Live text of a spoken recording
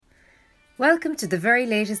Welcome to the very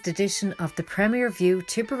latest edition of the Premier View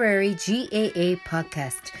Tipperary GAA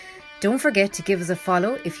podcast. Don't forget to give us a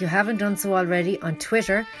follow if you haven't done so already on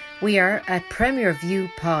Twitter. We are at Premier View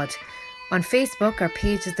Pod. On Facebook, our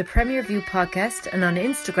page is the Premier View Podcast, and on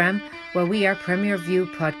Instagram, where we are Premier View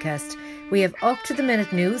Podcast. We have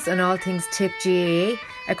up-to-the-minute news on all things Tip GAA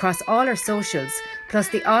across all our socials, plus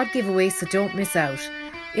the odd giveaway, so don't miss out.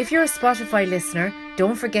 If you're a Spotify listener,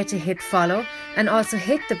 don't forget to hit follow and also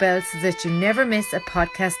hit the bell so that you never miss a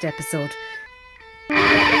podcast episode.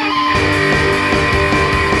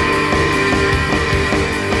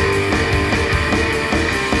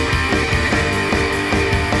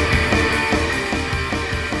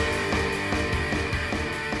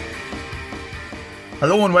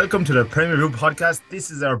 Hello and welcome to the Premier View podcast. This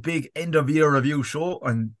is our big end of year review show.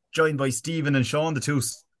 I'm joined by Stephen and Sean, the two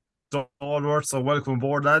stalwarts. So welcome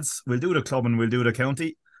aboard, lads. We'll do the club and we'll do the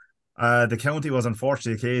county. The county was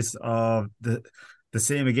unfortunately a case of the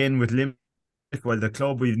same again with Limerick. While the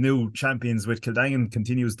club, we've new champions with Kildangan,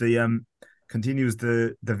 continues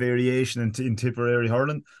the variation in Tipperary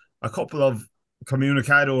hurling. A couple of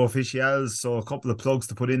comunicado officials, so a couple of plugs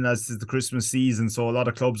to put in as is the Christmas season, so a lot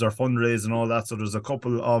of clubs are fundraising and all that, so there's a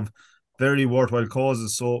couple of very worthwhile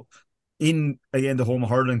causes. So in again the home of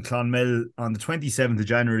hurling, Clonmel, on the 27th of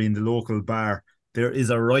January in the local bar, there is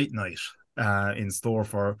a right night in store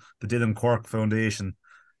for the Dylan Quirke Foundation.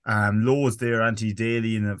 Loads there, Anthony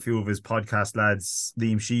Daly and a few of his podcast lads,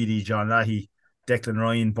 Liam Sheedy, John Lahey, Declan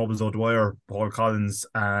Ryan, Bubbles O'Dwyer, Paul Collins.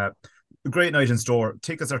 A great night in store.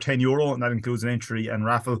 Tickets are €10 and that includes an entry and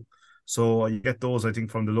raffle. So you get those, I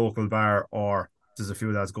think, from the local bar, or there's a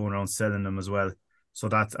few lads going around selling them as well. So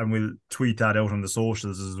that's, and we'll tweet that out on the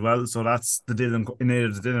socials as well. So that's the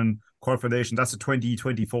Dylan Quirke Foundation. That's a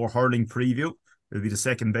 2024 hurling preview. It'll be the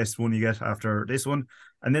second best one you get after this one.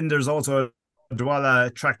 And then there's also a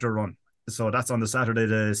Douala tractor run. So that's on the Saturday,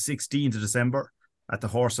 the 16th of December at the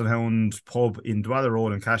Horse and Hound pub in Douala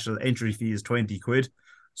Road in Cashel. Entry fee is £20.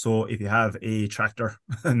 So if you have a tractor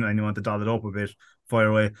and you want to doll it up a bit, fire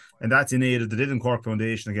away. And that's in aid of the Dylan Quirke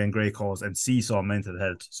Foundation, again, great cause, and Seesaw Mental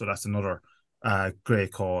Health. So that's another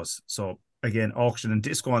great cause. So again, auction and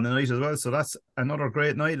disco on the night as well. So that's another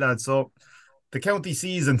great night, lads. So the county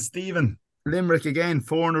season, Stephen, Limerick again,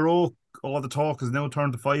 4 in a row. All the talk has now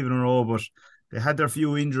turned to 5 in a row, but they had their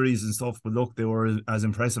few injuries and stuff. But look, they were as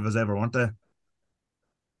impressive as ever, weren't they?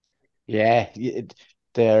 Yeah,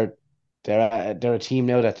 they're a team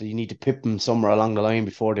now that you need to pip them somewhere along the line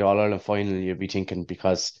before the All-Ireland final, you'll be thinking,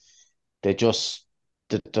 because they're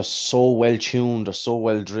so well tuned, they're so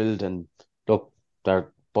well drilled, and look, they're a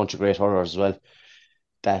bunch of great hurlers as well,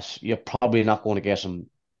 that you're probably not going to get them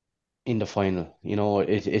in the final. You know,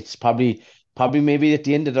 it's probably maybe at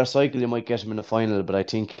the end of their cycle you might get them in the final, but I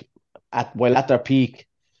think at their peak,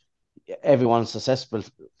 everyone's susceptible.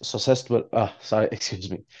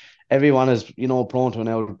 Excuse me. Everyone is, prone to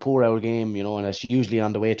a poor hour game, and it's usually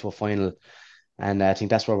on the way to a final. And I think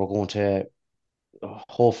that's where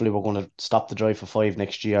hopefully we're going to stop the drive for 5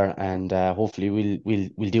 next year, and hopefully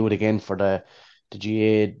we'll do it again for the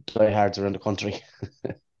GA diehards around the country.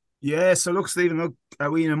 Yeah, so look, Stephen,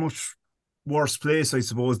 are we in a much worse place, I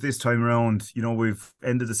suppose, this time around? We've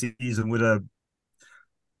ended the season with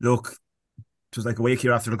it was like a week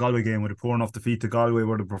here after the Galway game with a poor enough defeat to Galway,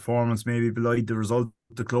 where the performance maybe belied the result,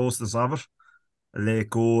 the closeness of it. A late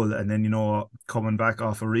goal, and then, coming back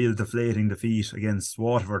off a real deflating defeat against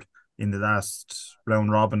Waterford in the last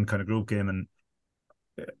round robin kind of group game, and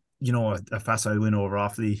a facile win over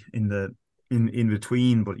Offaly in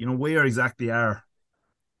between. But where exactly are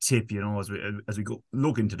Tip, as we go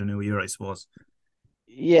look into the new year, I suppose.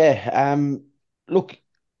 Yeah, look,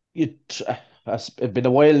 it's been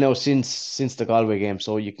a while now since the Galway game,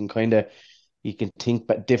 so you can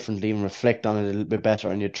think differently and reflect on it a little bit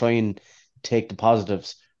better, and you try and take the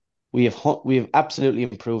positives. We have absolutely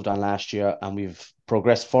improved on last year, and we've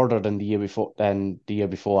progressed further than the year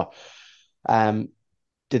before.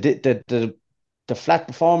 The flat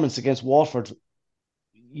performance against Waterford,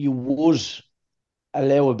 you would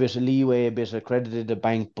allow a bit of leeway, a bit of credit to the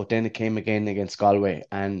bank, but then it came again against Galway,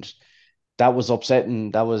 and that was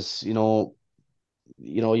upsetting. That was,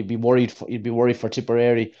 you'd be worried for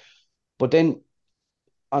Tipperary. But then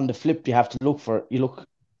on the flip, you have to look.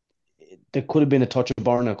 There could have been a touch of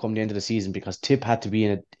burnout come the end of the season, because Tip had to be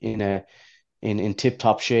in tip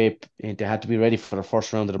top shape. They had to be ready for the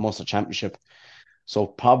first round of the Munster Championship. So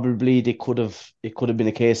probably it could have been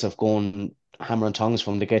a case of going hammer and tongs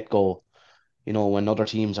from the get go. When other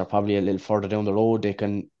teams are probably a little further down the road, they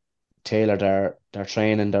can tailor their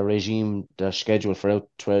training, their regime, their schedule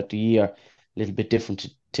throughout the year a little bit different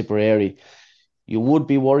to Tipperary. You would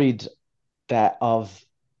be worried that of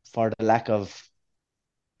for the lack of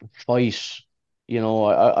fight.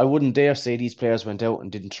 I wouldn't dare say these players went out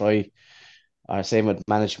and didn't try, or same with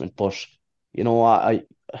management. But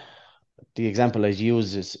the example I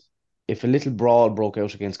use is if a little brawl broke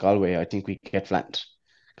out against Galway, I think we get flattened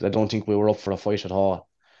because I don't think we were up for a fight at all.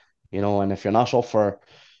 And if you're not up for,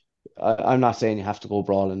 I'm not saying you have to go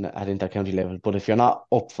brawling at inter-county level, but if you're not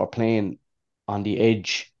up for playing on the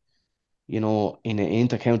edge, in an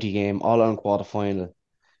inter-county game, All-Ireland quarter-final,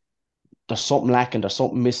 there's something lacking, there's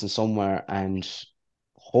something missing somewhere, and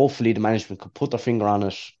hopefully the management could put their finger on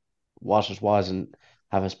it, what it was, and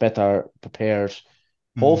have us better prepared,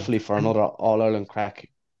 hopefully for And another All-Ireland crack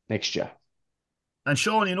next year.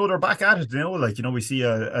 Sean, they're back at it, we see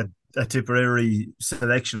a Tipperary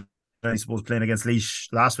selection, I suppose, playing against Laois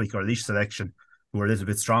last week, or Laois selection, who were a little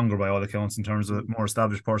bit stronger by all accounts in terms of more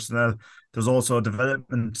established personnel. There's also a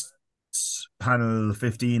development panel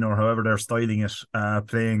 15, or however they're styling it,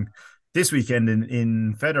 playing this weekend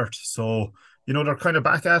in Fethard. So, they're kind of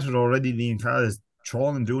back at it already. Liam Cahill is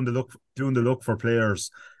trawling, doing the look for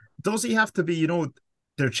players. Does he have to be,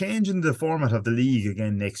 they're changing the format of the league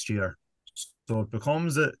again next year. So it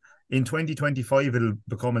becomes in 2025, it'll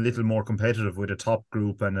become a little more competitive with a top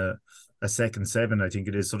group and a second seven, I think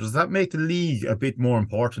it is. So does that make the league a bit more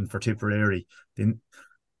important for Tipperary? Then,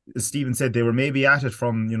 as Stephen said, they were maybe at it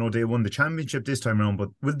from, they won the championship this time around, but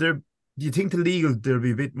do you think the league there'll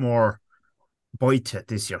be a bit more bite to it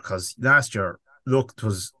this year? Because last year, look, it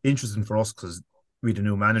was interesting for us because we had a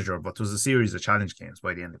new manager, but it was a series of challenge games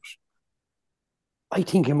by the end of it. I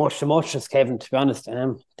think in much as Kevin, to be honest.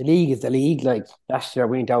 The league is the league. Like last year,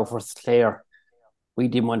 we went out versus Clare. We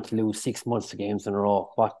didn't want to lose 6 months of games in a row.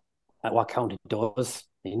 What county does,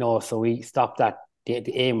 so we stopped that.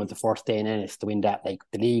 The aim was the first day in Ennis to win that. Like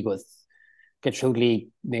the league was get through the league,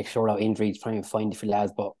 make sure our injuries, try and find a few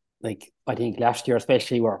lads. But like I think last year,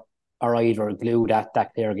 especially, were our eyes were glued at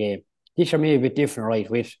that Clare game. This year may be a bit different, right?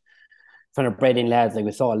 With kind of bred in lads, like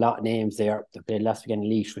we saw a lot of names there that played last weekend in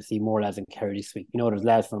Laois. We see more lads in Kerry this week. There's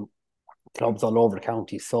lads from clubs all over the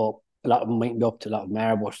county, so a lot of them might be up to a lot of them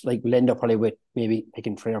are, but like we'll end up probably with maybe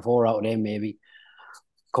picking 3 or 4 out of them, maybe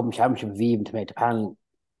come championship even to make the panel.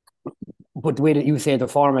 But the way that you say the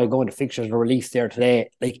format going to fixtures are released there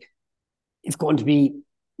today, like it's going to be,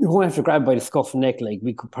 you're going to have to grab by the scuff of the neck. Like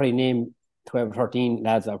we could probably name 12 or 13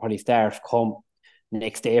 lads that will probably start come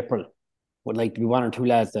next April. Would like to be 1 or 2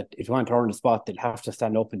 lads that if you want to earn the spot, they'll have to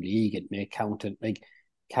stand up in the league and make count. And like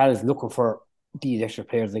Cal is looking for these extra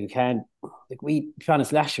players. Like you can, like we, to be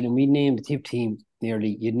honest, last year when we named the tip team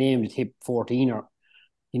nearly, you named the tip 14, or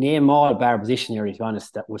you name all bar position area, to be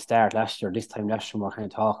honest, that would start last year. This time last year we're kind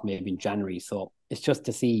of talking maybe in January. So it's just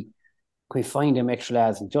to see, can we find them extra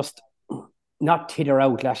lads and just not titter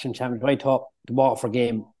out last year in Championship. I thought the Waterford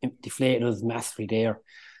game deflated us massively there.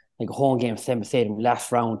 Like a home game, St. Stadium,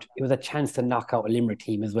 last round, it was a chance to knock out a Limerick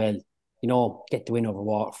team as well. Get the win over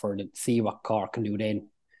Waterford and see what Cork can do then.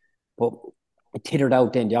 But it tittered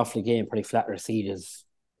out then. The Offaly game pretty flat received as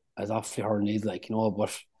Offaly hurling is like,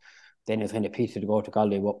 but then it's kind of piece to go to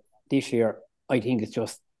Galway. But this year, I think it's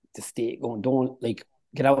just to stay going. Don't like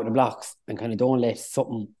get out of the blocks and kind of don't let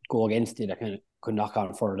something go against you that kind of could knock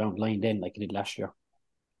on further down the line then like it did last year.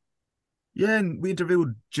 Yeah, and we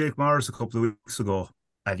interviewed Jake Morris a couple of weeks ago.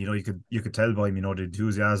 And you could tell by him, the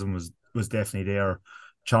enthusiasm was definitely there,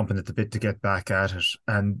 chomping at the bit to get back at it.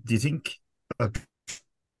 And do you think,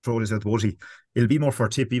 throw this out to Woody, it'll be more for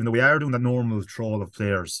Tip, even though we are doing the normal trawl of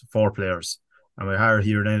players, 4 players, and we are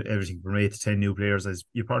hearing everything from 8 to 10 new players, as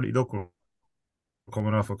you probably look, we're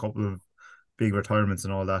coming off a couple of big retirements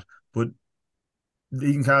and all that. But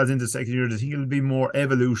Liam Cahill's into the second year, do you think it'll be more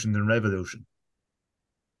evolution than revolution?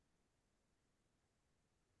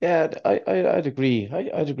 Yeah, I'd agree.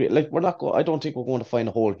 I'd agree. Like I don't think we're going to find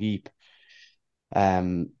a whole heap.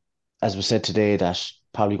 As we said today, that's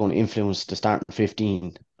probably going to influence the starting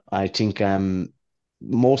 15. I think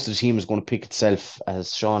most of the team is going to pick itself,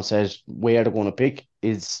 as Sean said. Where they're going to pick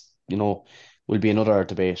is, will be another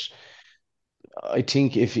debate. I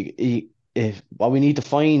think if what we need to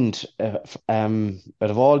find, out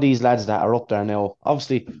of all these lads that are up there now,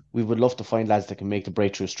 obviously we would love to find lads that can make the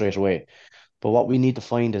breakthrough straight away. But what we need to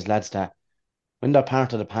find is lads that, when they're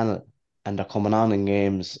part of the panel and they're coming on in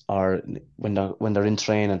games, or when they're in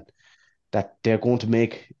training, that they're going to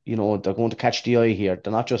make, they're going to catch the eye here.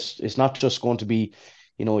 It's not just going to be,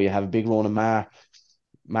 you have a big Ronan Marr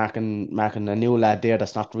marking a new lad there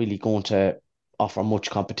that's not really going to offer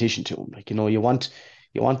much competition to him. Like, you want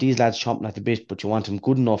these lads chomping at the bit, but you want them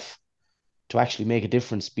good enough to actually make a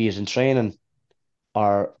difference, be it in training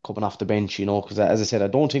or coming off the bench, because as I said, I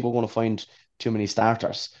don't think we're going to find too many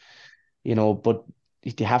starters. But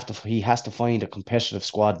he has to find a competitive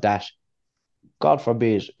squad that, God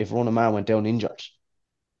forbid, if Ronamara went down injured,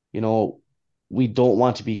 you know, we don't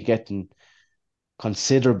want to be getting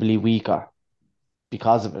considerably weaker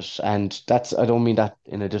because of it. And I don't mean that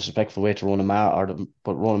in a disrespectful way to Ronamara,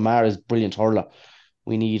 but Ronamara is a brilliant hurler.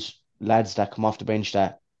 We need lads that come off the bench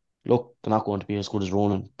that, look, they're not going to be as good as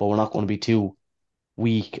Ronan, but we're not going to be too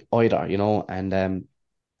weak either. And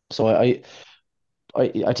so I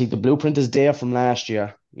think the blueprint is there from last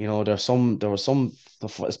year. There was some,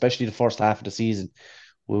 especially the first half of the season,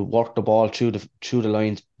 we worked the ball through the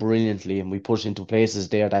lines brilliantly, and we put it into places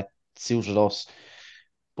there that suited us.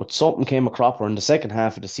 But something came a cropper in the second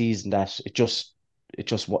half of the season that it just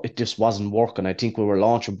wasn't working. I think we were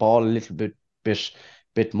launching ball a little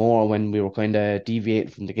bit more when we were kind of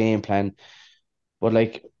deviating from the game plan. But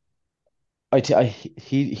like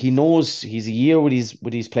he knows he's a year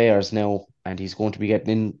with these players now, and he's going to be getting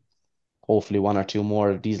in. Hopefully, one or two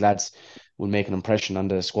more of these lads will make an impression on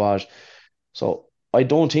the squad. So I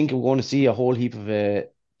don't think we're going to see a whole heap of a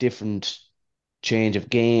different change of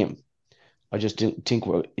game. I just think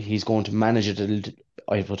he's going to manage it a little.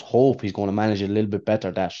 I would hope he's going to manage it a little bit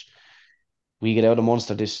better. That we get out of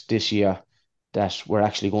Munster this year, that we're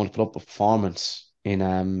actually going to put up a performance in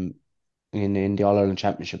the All Ireland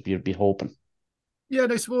Championship. You'd be hoping. Yeah,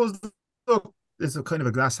 and I suppose, look, it's a kind of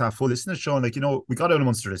a glass half full, isn't it, Sean? Like, we got out of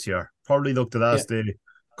Munster this year. Probably, look, the Yeah. last day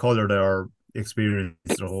coloured our experience,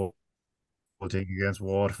 the whole thing against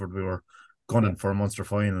Waterford. We were gunning for a Munster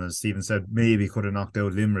final, as Stephen said, maybe could have knocked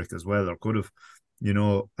out Limerick as well, or could have, you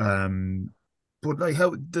know. But like,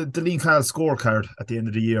 how the Lean Cal scorecard at the end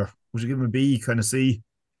of the year, would you give him a B, kind of C,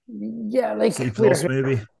 Yeah, like C plus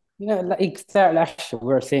maybe? like start last year, we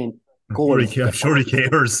were saying goals. I'm sure he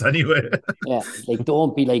cares anyway. Yeah, like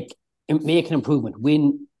don't be like make an improvement.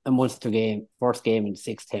 Win a Munster game, first game in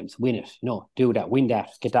 6 attempts. Win it. No, do that. Win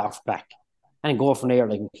that. Get that off back, and go from there.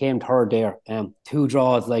 Like we came third there. 2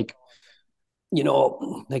 draws. Like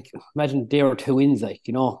like imagine there were 2 wins. Like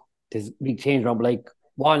there's a big change around. But like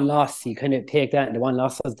one loss, you kind of take that, and the one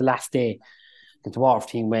loss was the last day. The Dwarf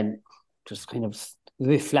team went just kind of a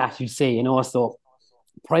bit flat, you'd say. So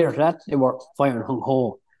prior to that, they were firing hung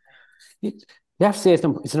ho. You have to say it's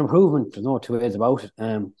an improvement. There's no two ways about it. But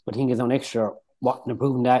I think it's on extra. What an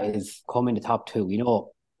improvement that is, come in the top two.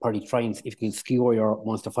 Probably try and if you can secure your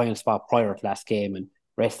Munster final spot prior to last game and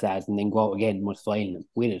rest lads, and then go out again Munster final and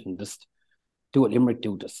win it, and just do what Limerick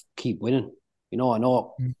do. Just keep winning. I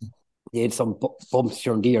know they had some bumps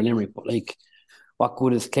during the year, Limerick, but like, what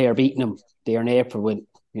good is Clare beating them there in April when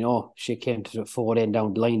shit came to the forward end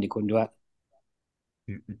down the line? They couldn't do it.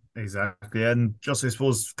 Exactly, and just I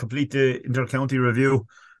suppose complete the inter-county review.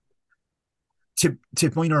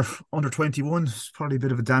 Tip minor under 21 is probably a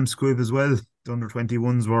bit of a damn squib as well. The under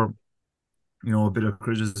 21s were, a bit of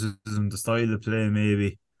criticism. The style of play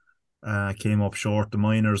maybe came up short. The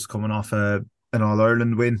minors coming off an All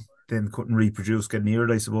Ireland win, then couldn't reproduce, get near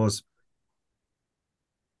it. I suppose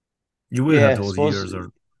you will Yeah, have I those suppose years,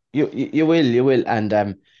 or you will,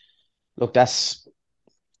 and look, that's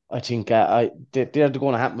I think they're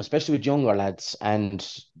going to happen, especially with younger lads, and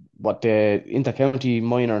what the intercounty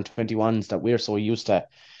minor and 21s that we're so used to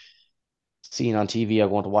seeing on TV are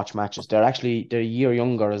going to watch matches. They're a year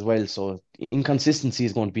younger as well, so inconsistency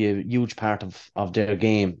is going to be a huge part of their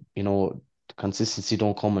game. Consistency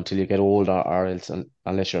don't come until you get older, or else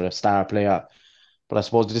unless you're a star player. But I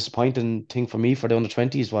suppose the disappointing thing for me for the under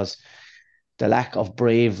 20s was the lack of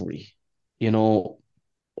bravery. When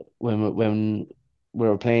we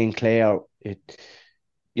were playing Clare,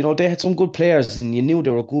 they had some good players, and you knew they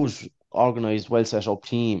were a good, organised, well set up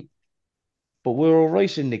team. But we were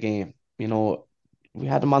right in the game. We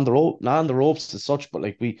had them on the rope, not on the ropes as such, but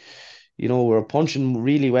like we were punching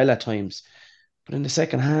really well at times. But in the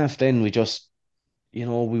second half, then we just, we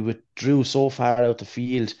withdrew so far out the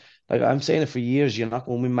field. Like I'm saying it for years, you're not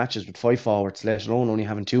going to win matches with 5 forwards, let alone only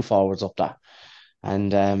having 2 forwards up there.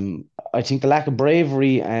 And I think the lack of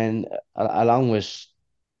bravery and along with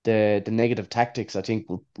the negative tactics, I think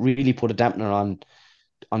will really put a dampener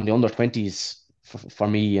on the under 20s for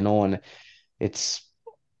me, and it's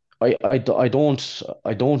I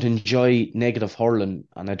don't enjoy negative hurling,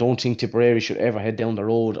 and I don't think Tipperary should ever head down the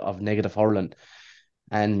road of negative hurling.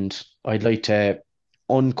 And I'd like to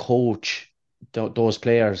uncoach those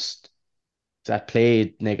players that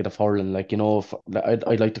played negative hurling. Like,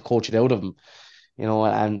 I'd like to coach it out of them,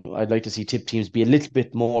 and I'd like to see tip teams be a little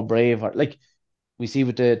bit more brave. Like we see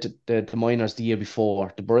with the minors the year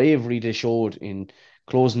before, the bravery they showed in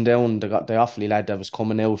closing down the Offaly lad that was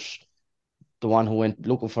coming out, the one who went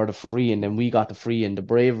looking for the free, and then we got the free, and the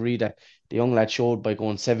bravery that the young lad showed by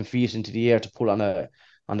going 7 feet into the air to pull on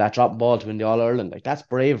that drop ball to win the All Ireland. Like, that's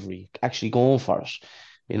bravery, actually going for it.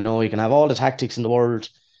 You can have all the tactics in the world,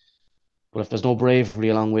 but if there's no bravery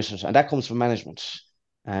along with it, and that comes from management,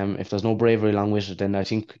 if there's no bravery along with it, then I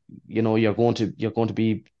think you're going to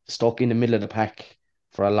be stuck in the middle of the pack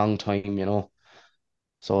for a long time.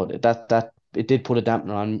 So that it did put a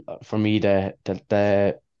dampener on for me,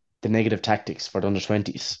 the negative tactics for the under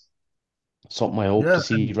 20s. Something I hope to Yeah,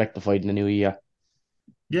 see rectified in the new year.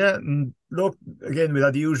 yeah, and look, again, we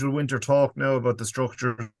had the usual winter talk now about the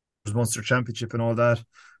structure, Munster Championship and all that.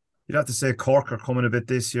 You'd have to say Cork are coming a bit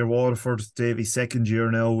this year. Waterford, Davy's second year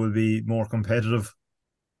now, will be more competitive.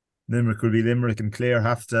 Limerick will be Limerick, and Clare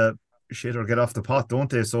have to shit or get off the pot, don't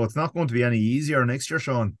they? So it's not going to be any easier next year,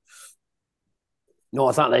 Sean. No,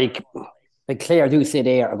 it's not like Clare do say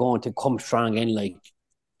they are going to come strong in. Like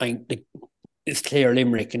it's Clare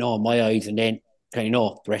Limerick, in my eyes, and then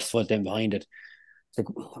the rest was them behind it. It's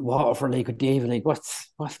like Waterford, like with David, like what's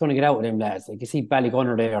going to get out of them lads? Like you see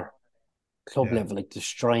Ballygunner there, club level, like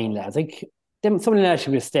destroying lads. Like some of the lads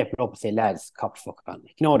should be stepping up and say, lads, cop the fuck on.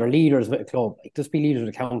 Like, they're leaders with a club. Like just be leaders of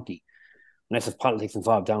the county. Unless there's politics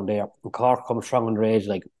involved down there. And Cork comes strong underage.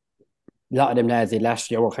 Like a lot of them lads, they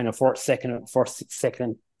last year were kind of first and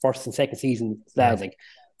second season lads. Like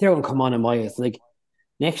they're going to come on in my eyes. Like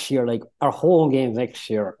next year, like our home games next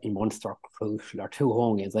year in Munster are crucial. Our 2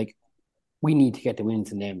 home games, like we need to get the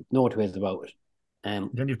wins in them. No two ways about it. Then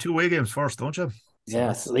you have 2 away games first, don't you? So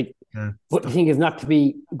yes, like. yeah, But the thing is not to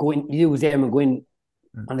be use them and go in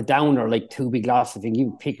on a downer like 2 big losses. I think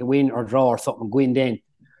you pick a win or draw or something, go in then.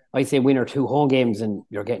 I say win or 2 home games and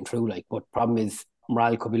you're getting through. Like, but problem is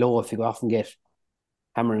morale could be low if you go off and get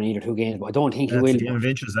hammered in either 2 games. But I don't think he that's will. the game of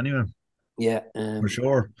inches anyway. Yeah, For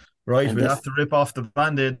sure. Right, we'll this, have to rip off the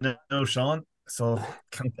band-aid now, Sean. So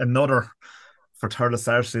another for Thurles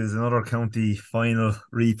Archers, another county final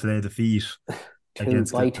replay defeat 2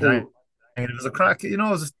 against by Kildare. 2. And it was a crack, it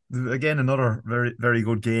was again another very, very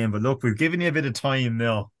good game. But look, we've given you a bit of time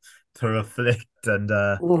now to reflect and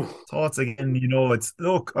thoughts again. It's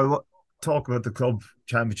look, I'll talk about the club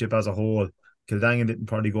championship as a whole. Kildangan didn't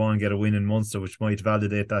probably go on and get a win in Munster, which might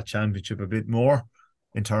validate that championship a bit more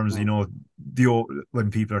in terms of,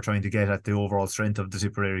 when people are trying to get at the overall strength of the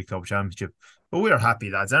Tipperary Club Championship. But we're happy,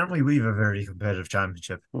 lads, aren't we? We have a very competitive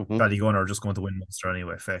championship. Ballygunner are just going to win Munster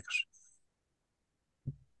anyway, fact.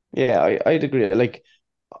 Yeah, I'd agree. Like,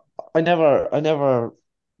 I never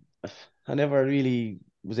really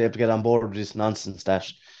was able to get on board with this nonsense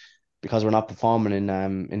that because we're not performing in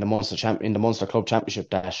the Munster Club Championship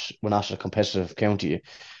that we're not a competitive county.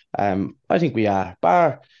 I think we are.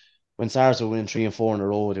 Bar when Sars were winning 3 and 4 in a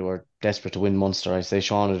row, they were desperate to win Munster. I say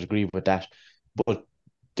Sean would agree with that. But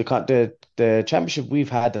the championship we've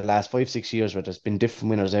had the last 5-6 years, where there's been different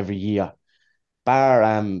winners every year,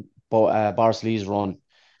 bar Boris Lee's run,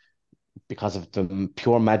 because of the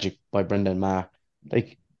pure magic by Brendan Maher.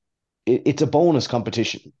 Like, it's a bonus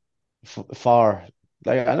competition for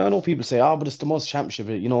like, I know people say, but it's the most championship,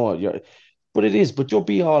 but it is. But your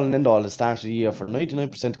be all and end all at the start of the year for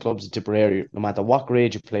 99% of clubs in Tipperary, no matter what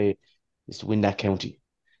grade you play, is to win that county.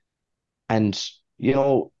 And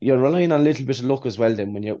you're relying on a little bit of luck as well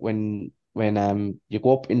then when you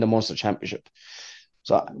go up in the Munster Championship.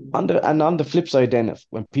 So on the flip side then,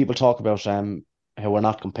 when people talk about how we're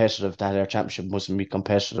not competitive, that our championship mustn't be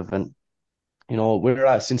competitive, and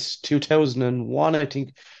we're since 2001, I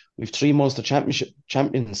think we've 3 Munster Championship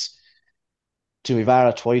champions, Timmy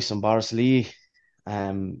Vara twice and Boris Lee.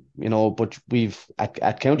 But we've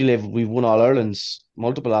at county level we've won All Irelands,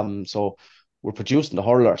 multiple of them, so we're producing the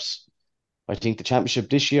hurlers. I think the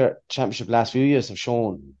championship last few years have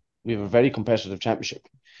shown we have a very competitive championship.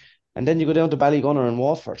 And then you go down to Ballygunner and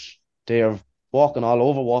Waterford. They are walking all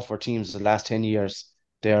over Waterford teams the last 10 years.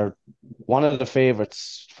 They're one of the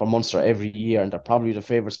favourites for Munster every year, and they're probably the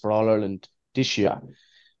favourites for All Ireland this year.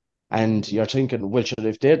 And you're thinking, well,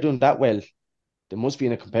 if they're doing that well, they must be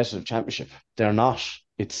in a competitive championship. They're not.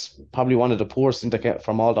 It's probably one of the poorest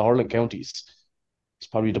from all the hurling counties. It's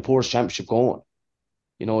probably the poorest championship going.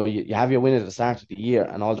 You have your win at the start of the year,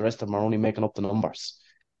 and all the rest of them are only making up the numbers.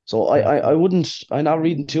 So I'm not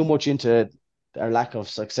reading too much into our lack of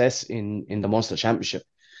success in the Munster Championship,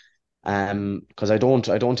 because I don't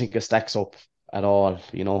think it stacks up at all.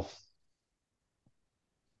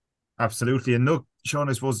 Absolutely. And look, Sean,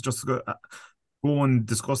 I suppose just to go and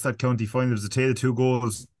discuss that county final. There's a tale of 2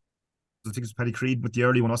 goals. I think it's Paddy Creed with the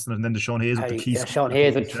early one, wasn't it? And then the Sean Hayes with the key. Sean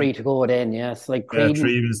Hayes with 3 to go then, yes. Like Creed,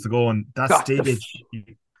 3 minutes to go, and that stage,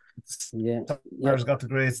 yeah. Got the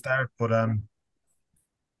great start, but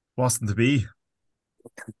wasn't to be.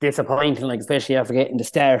 disappointing, like especially after getting the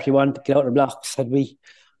start. You want to get out of the blocks. Had we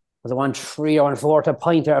was I 1-3 or 1-4 to a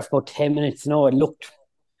point there for about 10 minutes? No, it looked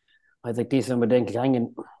I was like this one, but then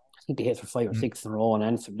Killangan, I think they hit for 5 or 6 in a row, and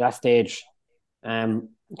at that stage, kind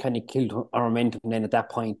of killed our momentum. Then at that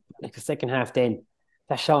point, like the second half, then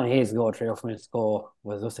that Sean Hayes goal 3 or 4 minutes ago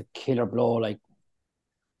was just a killer blow. Like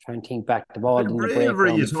trying to think back, the ball Bit of didn't break bravery,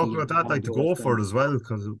 down you talk midfield. about that, like to go for it as well,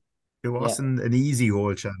 because it Yeah, wasn't an easy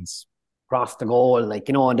goal chance. crossed the goal, like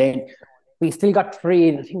and then we still got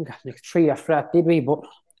three. I think we got like three after that, did we? But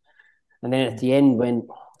and then at the end, when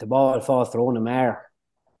the ball falls to Ronan Maher,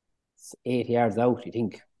 8 yards out, you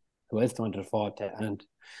think who else wanted to fall to, and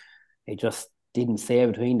it just didn't stay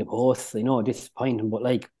between the posts. Disappointing, but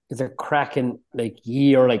like it's a cracking like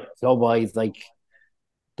year, like club wise, like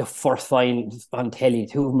the first final on telly,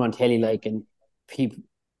 two of them on telly, like, and people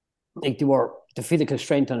like they were the physical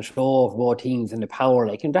strength on show of both teams and the power,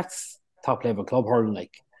 like, and that's top level club hurling.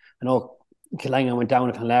 Like, I know Killangan went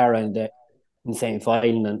down to Clonlara in the same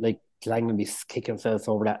final, and like Killangan be kicking themselves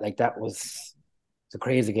over that. Like, that was a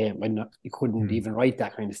crazy game. And you couldn't even write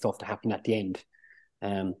that kind of stuff to happen at the end.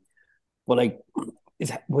 But like,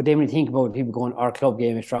 what they think about people going, our club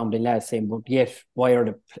game is strong, then lads saying, but yet, why are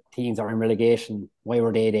the teams are in relegation? Why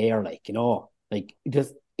were they there? Like, like,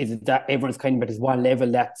 just is it that everyone's kind of at this one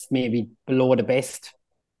level that's maybe below the best?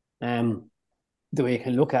 The way you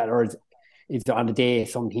can look at it, or is there on the day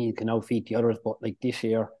some teams can outfeat the others? But like this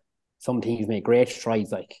year, some teams make great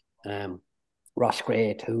strides, like Ross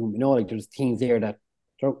Gray, Toom, like there's teams there that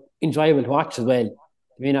they're enjoyable to watch as well.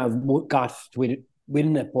 They may not have got to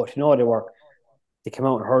win it, but they came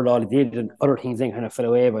out and hurled all they did, and other teams then kind of fell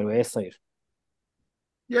away by the wayside.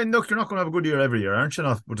 Yeah, look, you're not going to have a good year every year, aren't you?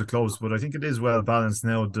 Not with the clubs, but I think it is well balanced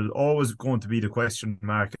now. There's always going to be the question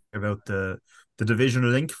mark about the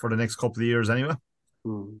divisional link for the next couple of years, anyway.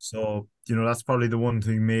 So that's probably the one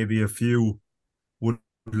thing. Maybe a few would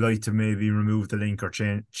like to maybe remove the link or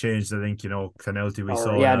change the link. Penalty we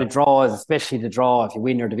saw. Yeah, the draws, especially the draw. If you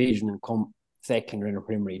win your division and come second in the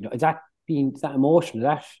Premier League, is that emotion? Is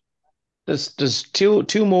that? There's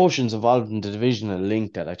two motions involved in the divisional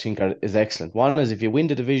link that I think is excellent. One is if you win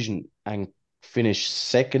the division and finish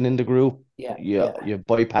second in the group, you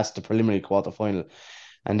bypass the preliminary quarterfinal.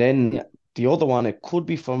 And then the other one, it could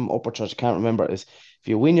be from Upper Church, I can't remember, is if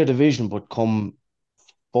you win your division but come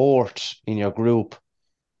fourth in your group,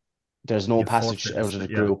 there's no passage out of the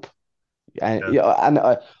group. And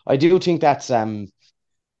I do think that's I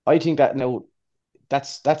think that now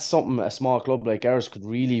that's something a small club like ours could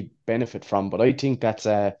really benefit from. But I think that's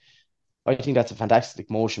a fantastic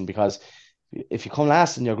motion, because if you come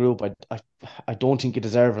last in your group, I don't think you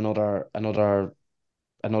deserve another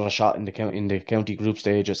shot in the county group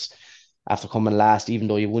stages after coming last, even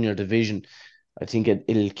though you won your division. I think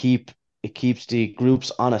it keeps the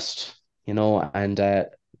groups honest, and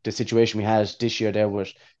the situation we had this year there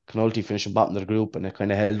was Clonoulty finishing bottom of the group, and it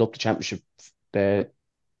kind of held up the championship, the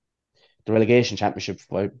relegation championship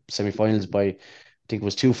by semi-finals by, I think it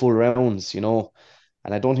was 2 full rounds, and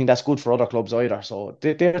I don't think that's good for other clubs either. So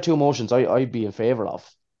there are two motions I'd be in favour of,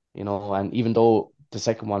 and even though the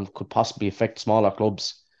second one could possibly affect smaller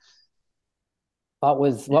clubs. What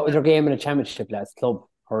was your game in the championship, lads? Club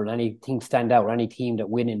or anything stand out? Or any team that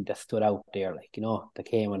winning that stood out there, like that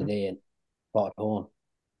came on the day and brought it home?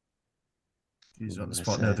 He's on the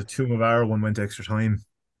spot now. The Toomevara one went extra time.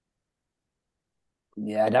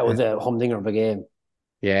 Yeah, that was a humdinger of a game.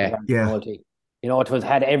 Yeah. It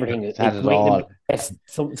had everything. It had it all.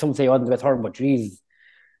 Some say it wasn't the best hurling, but geez,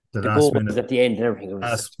 the goal was at the end and everything. It was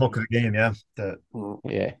last puck of the game, yeah.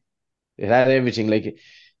 Yeah. It had everything. Like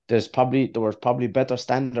there was probably better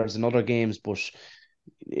standards in other games, but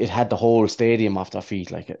it had the whole stadium off their feet.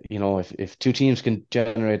 Like, if two teams can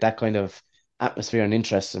generate that kind of atmosphere and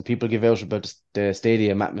interest, and people give out about the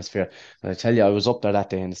stadium atmosphere, and I tell you, I was up there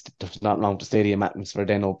that day, and there was not long to stadium atmosphere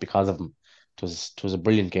then up because of them. It was a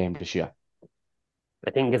brilliant game this year.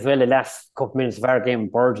 I think as well the last couple of minutes of our game,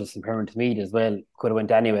 Burgess and Parent Mead as well could have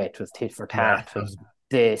went anyway. It was tit for tat. It was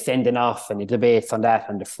the sending off and the debates on that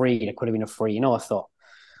and the free. It could have been a free, So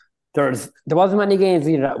there wasn't many games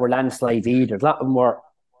either that were landslides either. A lot of them were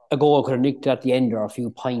a goal could have nicked at the end or a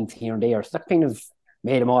few points here and there. So that kind of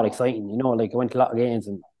made them all exciting, Like I went to a lot of games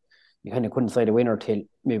and you kind of couldn't decide a winner till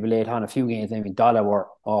maybe late on. A few games, maybe Dollar were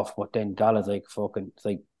off, but then Dolla's like fucking, it's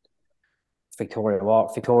like Victoria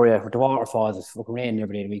with the waterfalls, it's fucking raining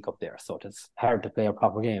every day of the week up there, so it's hard to play a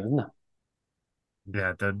proper game, isn't it?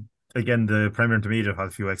 Yeah, the Premier Intermediate had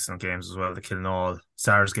a few excellent games as well. The Killinall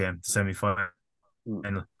SARS game, the semi-final.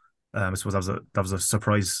 I suppose that was a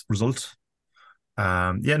surprise result.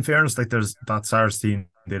 In fairness, like there's that SARS team,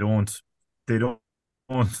 they don't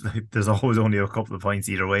like, there's always only a couple of points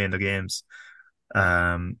either way in the games.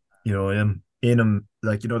 In them,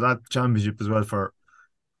 like that championship as well for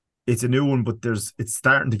it's a new one, but it's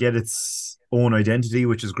starting to get its own identity,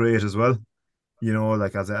 which is great as well.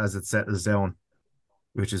 Like as it settles down,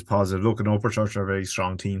 which is positive. Looking Upperchurch are a very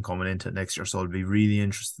strong team coming into next year, so it'll be really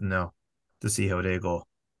interesting now to see how they go.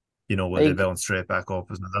 Will they Like, bounce straight back up?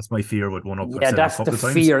 That's my fear with one up. I've yeah, said it a that's the couple of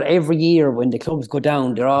times. fear. Every year when the clubs go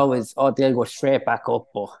down, they're always, they'll go straight back up.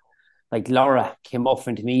 But like Laura came up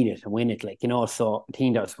into meet it and win it, so a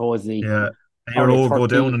team that was supposedly Yeah, probably Aero go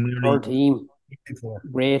down and third nearly team before.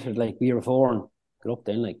 rated like we were four and got up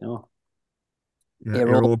then, Yeah, they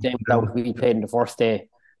were Aero up then without down. we played in the first day,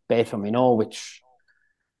 Bethlehem, which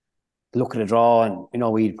look at the draw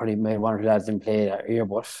and we probably made one or two lads didn't play that year,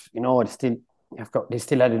 but it's still they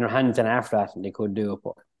still had it in their hands and after that and they could do it,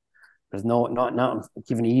 but there's not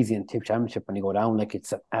given easy in Tip Championship when you go down, like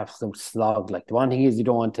it's an absolute slog. Like the one thing is you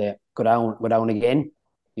don't want to go down again,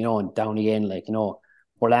 and down again,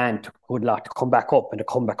 Orlan took a good lot to come back up and to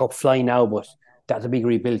come back up flying now, but that's a big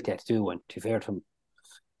rebuild they have to do, and to be fair to them,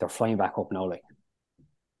 they're flying back up now, like.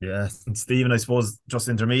 Yeah, and Stephen, I suppose just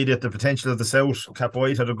intermediate, the potential of the South. Cap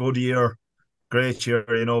White had a good year, great year,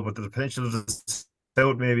 but the potential of the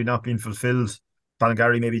South maybe not being fulfilled.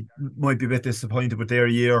 Ballingarry maybe might be a bit disappointed with their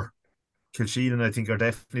year. Kilsheelan, I think, are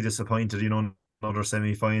definitely disappointed. Another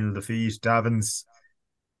semi-final defeat. Davins,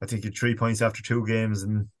 I think, had 3 points after 2 games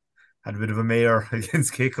and had a bit of a mare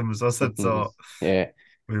against Kickham. So Yeah.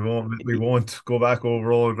 we won't go back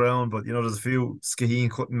over all ground. But there's a few. Skaheen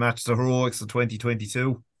couldn't match the heroics of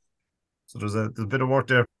 2022. So there's a bit of work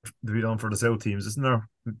there to be done for the South teams, isn't there?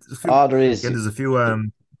 There is. Again, there's a few.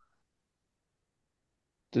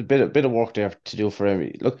 There's a bit of work there to do for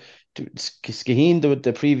every look. Skaheen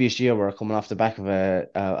the previous year were coming off the back of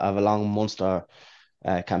a long Munster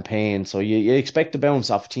campaign, so you expect to bounce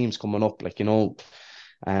off teams coming up,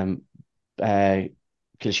 um, uh,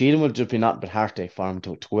 Kilsheelan would just be not a bit heartache for them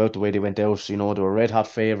to go out the way they went out. They were red hot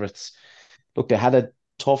favourites. Look, they had a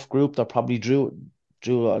tough group that probably drew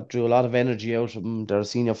a lot of energy out of them. They're a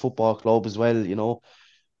senior football club as well.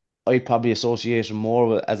 I probably associate them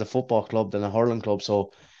more as a football club than a hurling club.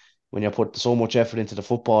 So when you put so much effort into the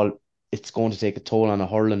football, it's going to take a toll on a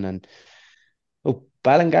hurling. And look,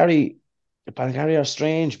 Ballingarry are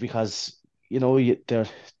strange because they're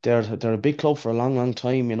a big club for a long, long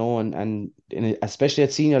time. Especially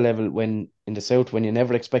at senior level, when in the South, when you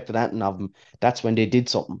never expected anything of them, that's when they did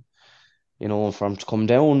something. From to come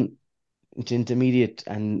down into intermediate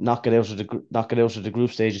and knock it out of the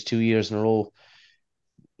group stages 2 years in a row.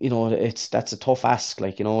 That's a tough ask.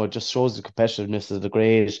 It just shows the competitiveness of the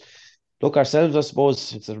grade. Look, ourselves, I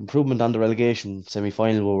suppose it's an improvement on the relegation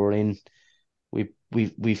semi-final where we're in.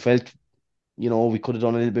 We felt, we could have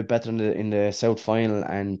done a little bit better in the South final,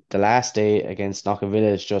 and the last day against Knocker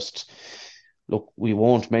Village, just look, we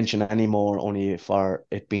won't mention anymore, only for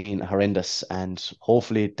it being horrendous, and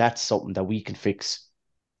hopefully that's something that we can fix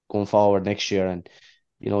going forward next year. And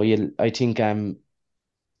I think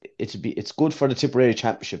it's good for the Tipperary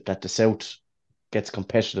Championship that the South gets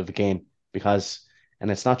competitive again, and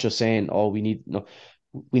it's not just saying, oh, we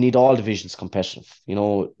need all divisions competitive.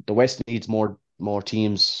 The West needs more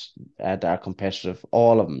teams that are competitive,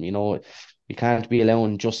 all of them. We can't be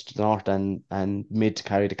allowing just the North and Mid to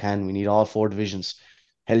carry the can. We need all four divisions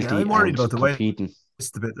Yeah, healthy I'm worried and about the West competing.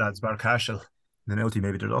 a bit, lads. Bar Cashel, the Naughty,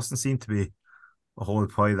 maybe there doesn't seem to be a whole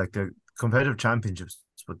pile like the competitive championships,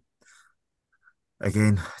 but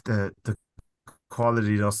again, the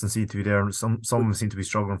quality doesn't seem to be there. Some of them seem to be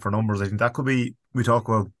struggling for numbers. I think that could be, we talk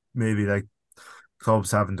about maybe like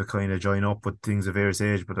clubs having to kind of join up with things of various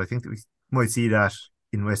age, but I think that we might see that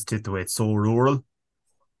in West Tit, the way it's so rural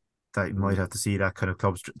that you might have to see that kind of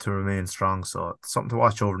clubs to remain strong. So it's something to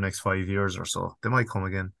watch over the next 5 years or so. They might come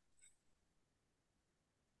again.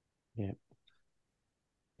 Yeah,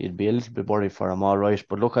 you'd be a little bit worried for him, all right.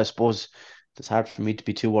 But look, I suppose it's hard for me to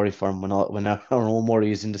be too worried for him when our own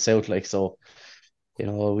worry is in the South. So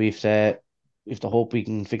we've to hope we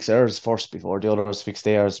can fix ours first before the others fix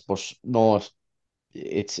theirs. But no,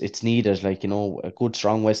 it's needed. A good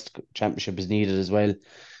strong West Championship is needed as well.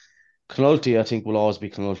 Clonulty, I think, will always be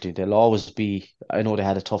Clonulty. They'll always be. I know they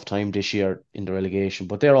had a tough time this year in the relegation,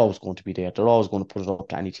 but they're always going to be there. They're always going to put it up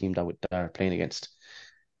to any team that they're playing against.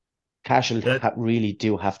 Cashel Yeah, really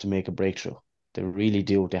do have to make a breakthrough. They really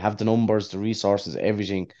do. They have the numbers, the resources,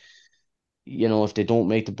 everything. If they don't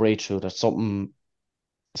make the breakthrough, there's something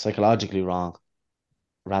psychologically wrong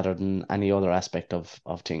rather than any other aspect of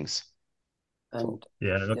things. And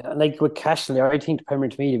yeah, look, yeah, like with Castle, I think the Premier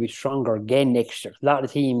to me will be stronger again next year. A lot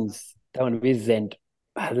of teams down the business end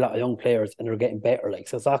had a lot of young players and they're getting better. Like,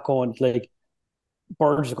 so it's not going like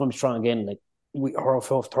Burns are going to be strong again. Like, our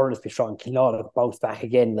fourth third is be strong. Kilnall bounce back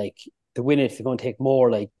again. Like, to win it, they're going to take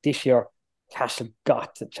more. Like, this year, Cashel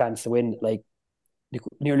got the chance to win. Like,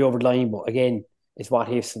 nearly over the line, but again, it's what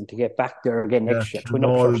ifs and to get back there again Yeah, next year to win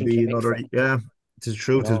up Kilmore will first into be the mix. another. Like, Yeah, it is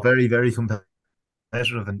true. you It is know, very, very competitive,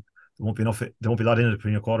 and there won't be enough. There won't be a lot in it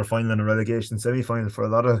between a quarter final and a relegation semi final for a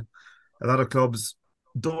lot of clubs.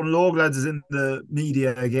 Don Logue, lads, is in the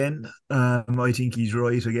media again. I think he's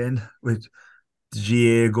right again with the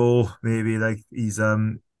GA go. Maybe like he's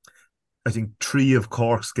I think three of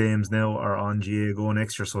Cork's games now are on GA Go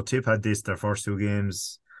next year. So Tip had this, their first two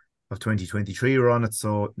games of 2023 were on it.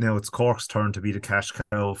 So now it's Cork's turn to be the cash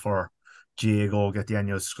cow for GA Go, get the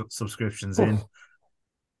annual subscriptions in.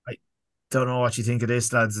 I don't know what you think of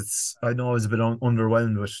this, lads. I know I was a bit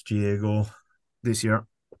underwhelmed with GA Go this year.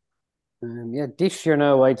 yeah, this year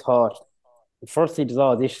now, I thought firstly, there's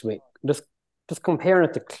all this week. Just comparing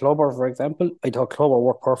it to Clubber, for example, I thought Clubber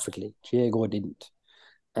worked perfectly. Diego didn't.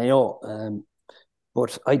 I know,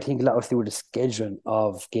 but I think a lot to do with the scheduling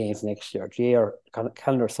of games next year. GA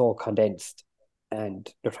calendar is so condensed, and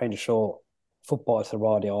they're trying to show football to the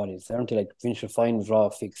broad audience. They aren't like provincial finals are all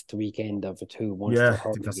fixed the weekend of the two Munster Yeah, I think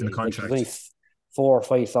hurling that's in the games. Like, there's contract. only 4 or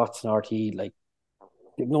 5 slots in RT. Like,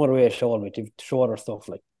 they've no other way of showing it. They've shown other stuff.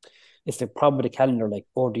 Like, it's the problem with the calendar. Like,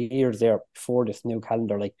 over the years there before this new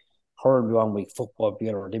calendar, like hurling be 1 week, football be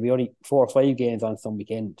other. There'd be only 4 or 5 games on some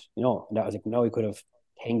weekend, and that was like now we could have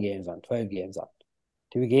 10 games on, 12 games on.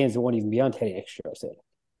 2 games that won't even be on telly next year. So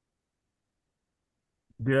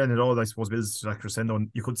Yeah, and it all, I suppose, builds like crescendo.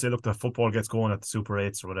 And you could say, look, the football gets going at the Super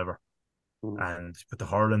 8s or whatever. But the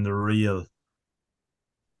hurling, the real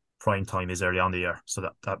prime time is early on the year. So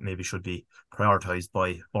that maybe should be prioritised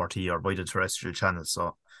by RT or by the terrestrial channels.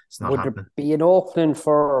 So it's not would happening. there be an opening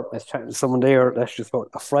for, let's chat to someone there, let's just go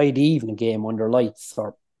a Friday evening game under lights,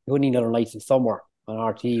 or you wouldn't need other lights in summer on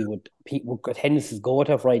RT? Would attendances go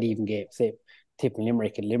to a Friday evening game, say Tip in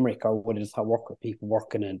Limerick and Limerick, or would it just have work with people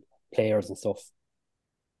working and players and stuff?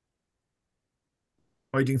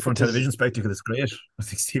 I think from a But this television spectacle, it's great. I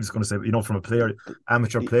think Steve's going to say, from a player, the,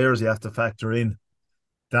 amateur the, players, you have to factor in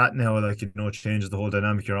that now, like, it changes the whole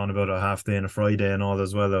dynamic. You're on about a half day and a Friday and all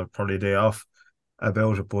as well, or probably a day off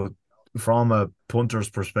about it. But from a punter's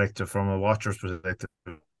perspective, from a watcher's perspective,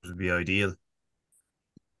 it would be ideal.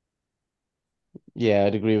 yeah,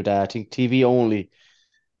 I'd agree with that. I think TV only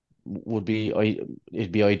would be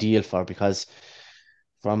it'd be ideal for, because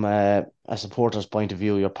from a supporter's point of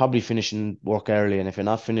view, you're probably finishing work early, and if you're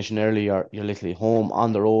not finishing early, you're literally home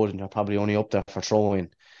on the road, and you're probably only up there for throwing.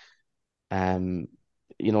 Um,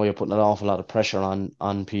 you're putting an awful lot of pressure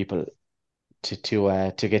on people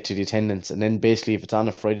to get to the attendance, and then basically if it's on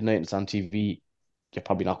a Friday night and it's on TV, you're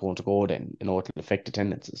probably not going to go. Then it'll affect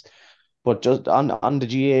attendances. But just on the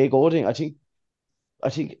GAA Go thing, I think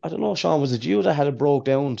I don't know, Sean, was it you that had it broke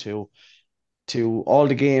down to all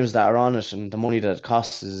the games that are on it, and the money that it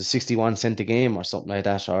costs is 61 cent a game or something like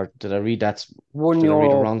that? Or did I read that? One Did I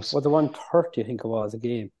read it euro wrong? was the 130, I think it was a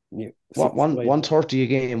game. Yeah, What, one subscribe. 130 a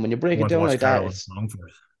game? When you break it Want to down watch like that, Carlow it's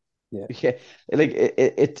Longford. Yeah. yeah, like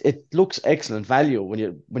it looks excellent value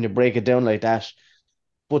when you break it down like that.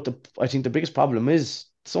 But I think the biggest problem is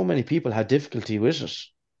so many people have difficulty with it.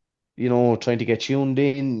 Trying to get tuned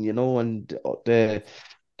in, and the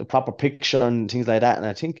proper picture and things like that. And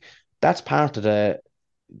I think that's part of the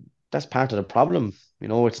that's part of the problem.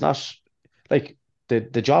 It's not like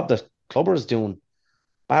the job that Clubber is doing,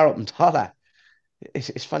 Barrett and Tala.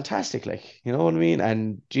 It's fantastic, like, you know what I mean.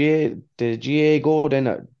 And the GA Go then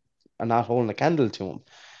are not holding a candle to him.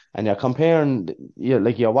 And you're comparing,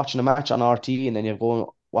 you're watching a match on RT, and then you go and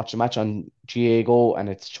watch a match on GA Go, and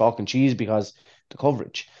it's chalk and cheese because the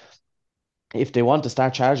coverage. If they want to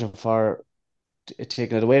start charging for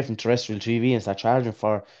taking it away from terrestrial TV and start charging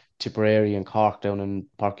for Tipperary and Cork down in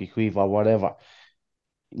Páirc Uí Chaoimh or whatever,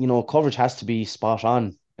 coverage has to be spot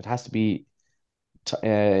on. It has to be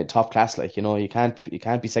top class. Like, you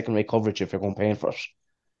can't be second rate coverage if you're going paying for it.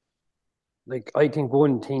 Like, I think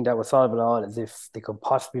one thing that would solve it all is if they could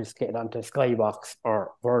possibly just get it onto Skybox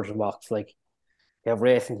or Virgin Box. Like, you have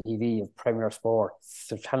racing TV, you have Premier Sports,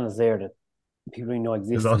 there's channels there that people don't even know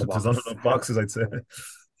exist in the There's not box. enough boxes, I'd say.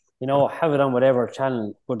 Have it on whatever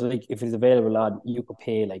channel, but like if it's available on, you could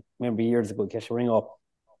pay. Like, remember years ago, you ring up,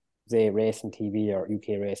 say Racing TV or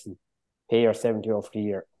UK Racing, pay your €70 for the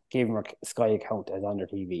year, give them a Sky account as on their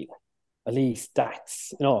TV. At least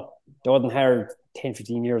that's, that wasn't hard 10,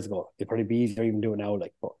 15 years ago. It'd probably be easier even do it now.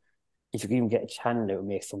 Like, but if you could even get a channel, it would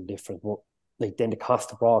make some difference. But like, then the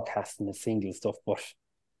cost of broadcasting the single stuff. But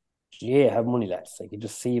GA have money, lads. Like you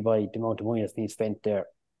just see by the amount of money that's being spent there.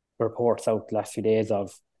 Reports out the last few days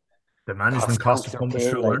of The cost management costs are counties are coming paying.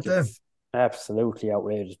 through, Like aren't they? it's absolutely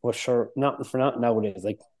outrageous. But sure, nothing for nothing nowadays.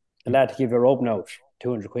 Like a lad to give your open out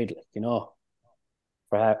 200 quid, like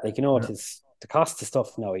for Yeah, it is the cost of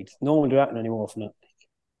stuff now. No one will do that anymore for nothing.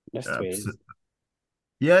 That's the way it is. absolutely.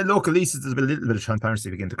 Yeah, look, at least there's a little bit of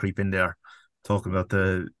transparency begin to creep in there, talking about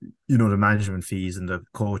the management fees and the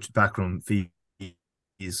coach backroom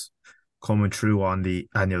fees coming through on the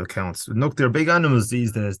annual accounts. Look, they're big animals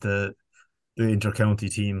these days, the inter-county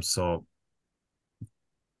teams. So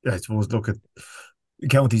I suppose look at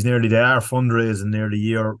counties nearly they are fundraising nearly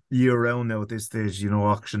year round now at this stage,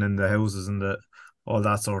 auctioning the houses and the all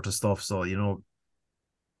that sort of stuff. So,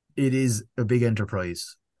 it is a big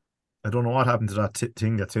enterprise. I don't know what happened to that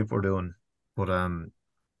thing that Tip were doing, but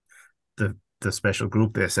the special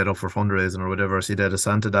group they set up for fundraising or whatever. See, they had a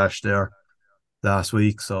Santa Dash there last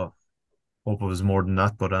week, so hope it was more than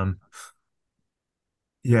that. But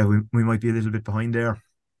yeah, we might be a little bit behind there.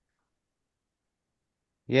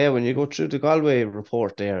 Yeah, when you go through the Galway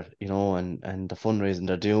report there, and the fundraising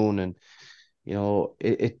they're doing, and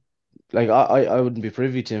it like I wouldn't be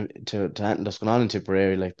privy to anything that's going on in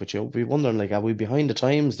Tipperary, like, but you'll be wondering, like, are we behind the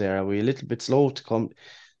times there? Are we a little bit slow to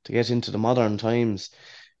get into the modern times?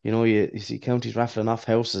 You see counties raffling off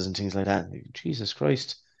houses and things like that. Like, Jesus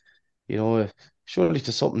Christ, you know, surely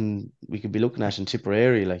to something we could be looking at in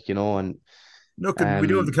Tipperary, like, and Look, and we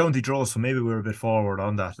do have the um, county draw, so maybe we're a bit forward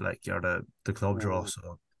on that, like you're the club draw. Mm.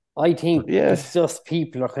 So, I but think yeah, it's just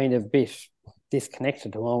people are kind of a bit disconnected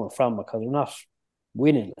at the moment from it because they're not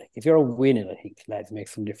winning. Like if you're winning, I think lads make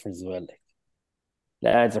some difference as well. Like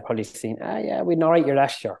lads are probably saying, yeah, we did all right year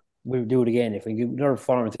last year. We'll do it again if we give another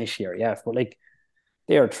performance this year. Yeah, but like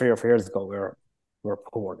there 3 or 4 years ago, we're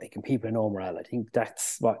poor. Like and people know morale. I think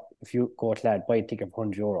that's what if you go to lad buy a ticket for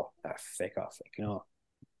 €100, fake off. Like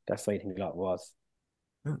that's what I think a lot was.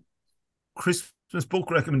 Christmas book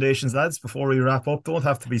recommendations, lads, before we wrap up. Don't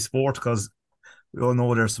have to be sport because we all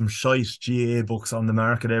know there's some shite GA books on the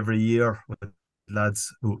market every year with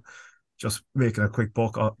lads who just making a quick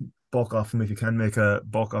buck off them if you can make a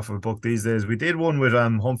buck off a book these days. We did one with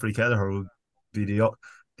Humphrey Kelleher, who would be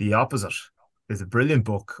the opposite. It's a brilliant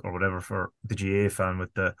book or whatever for the GA fan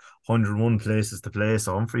with the 101 places to play.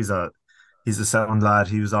 So he's a sound lad.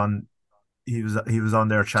 He was on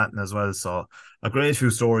there chatting as well. So a great few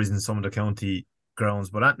stories in some of the county grounds.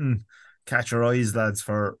 But that can catch your eyes, lads,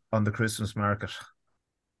 for on the Christmas market.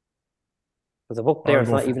 There's a book there. I'll It's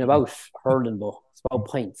go not for even one. about hurling, but it's about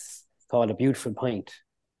pints. It's called A Beautiful Pint.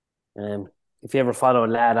 If you ever follow a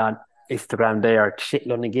lad on Instagram there, shit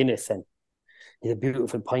London Guinness, and he's a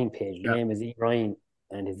beautiful pint page. The Yeah. name is E. Ryan,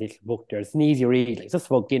 and his little book there. It's an easy read. Like, it's just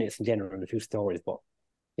about Guinness in general and the two stories, but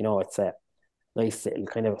it's a nice little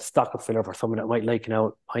kind of stock filler for someone that might like an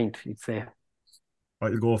out pint, you'd say.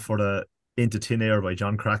 I'll go for the Into Thin Air by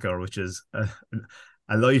John Cracker, which is a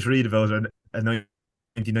light read about a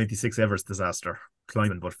 1996 Everest disaster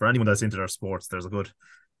climbing. But for anyone that's into their sports,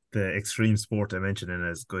 the extreme sport I mentioned in it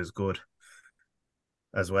is good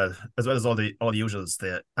as well as all the usuals.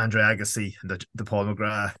 The Andre Agassi and the Paul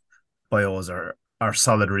McGrath bios are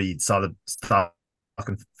solid reads, solid stock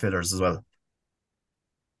and fillers as well.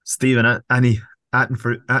 Stephen, any atten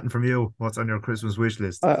from you? What's on your Christmas wish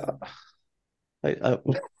list? I, I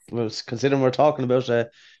was considering we're talking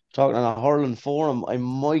on a hurling forum. I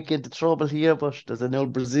might get into trouble here, but there's an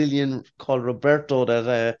old Brazilian called Roberto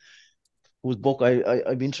that whose book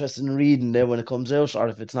I'm interested in reading there when it comes out, or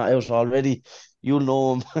if it's not out already, you'll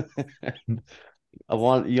know him. I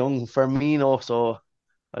want young Firmino, so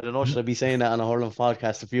I don't know, should I be saying that on a hurling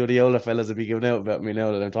podcast? A few of the older fellas will be giving out about me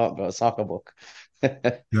now that I'm talking about a soccer book.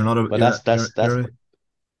 You're not a But you're that's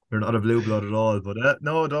you're not a blue blood at all. But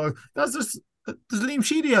no, dog. That's just does Liam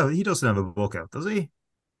Sheedy out? He doesn't have a book out, does he?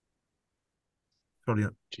 Probably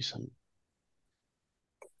not. geez,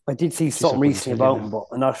 I did see geez, I something couldn't recently tell you about now. him, but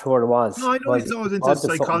I'm not sure what it was. No, I know he's always into Was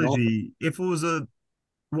there something wrong? psychology. If it was a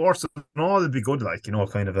Warsaw and all, it'd be good, like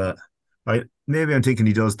kind of a. Maybe I'm thinking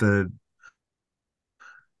he does the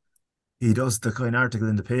kind of article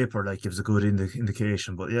in the paper, like gives a good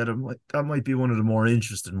indication. But yeah, that might be one of the more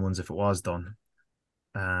interesting ones if it was done.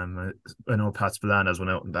 I know Pat Spillane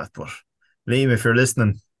went out on that, but Liam, if you're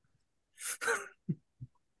listening,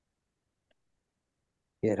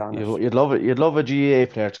 Yeah, on it. You'd love it. You'd love a GA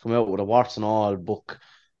player to come out with a warts and all book,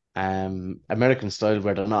 American style,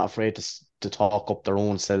 where they're not afraid to talk up their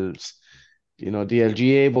own selves. The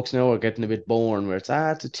LGA books now are getting a bit boring, where it's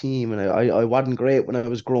a team, and I wasn't great when I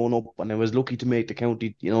was growing up, and I was lucky to make the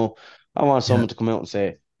county. I want yeah, someone to come out and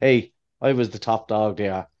say, "Hey, I was the top dog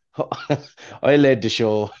there. I led the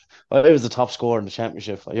show. I was the top scorer in the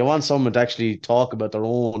championship. You want someone to actually talk about their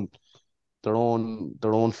own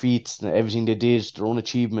feats and everything they did, their own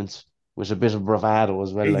achievements, with a bit of bravado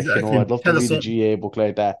as well. Like, you know, Exactly. I'd love to Tell us read a something. GA book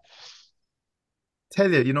like that.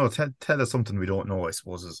 Tell us something we don't know, I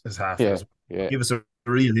suppose, is half it. Yeah, yeah, Give us a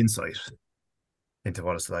real insight into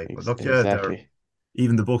what it's like. But look, yeah, exactly.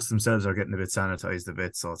 even the books themselves are getting a bit sanitized a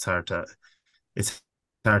bit, so it's hard to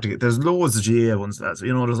get. There's loads of GA ones, lads.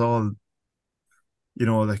 There's all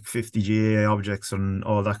like 50 GA objects and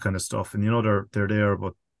all that kind of stuff, and they're there,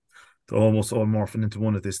 but they're almost all morphing into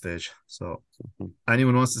one at this stage. So,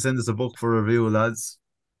 anyone wants to send us a book for review, lads,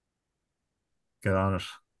 get on it.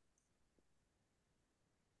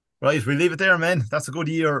 Right, we leave it there, man. That's a good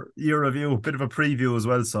year review, bit of a preview as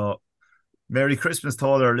well. So, Merry Christmas to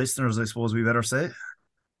all our listeners, I suppose we better say.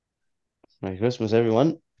 Merry Christmas,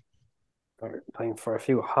 everyone. Time for a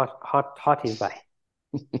few hotties by.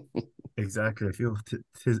 Exactly. I feel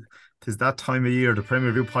tis that time of year. The Premier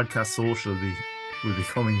Review Podcast Social will be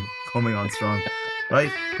coming on strong.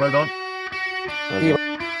 Right, well done. Well done.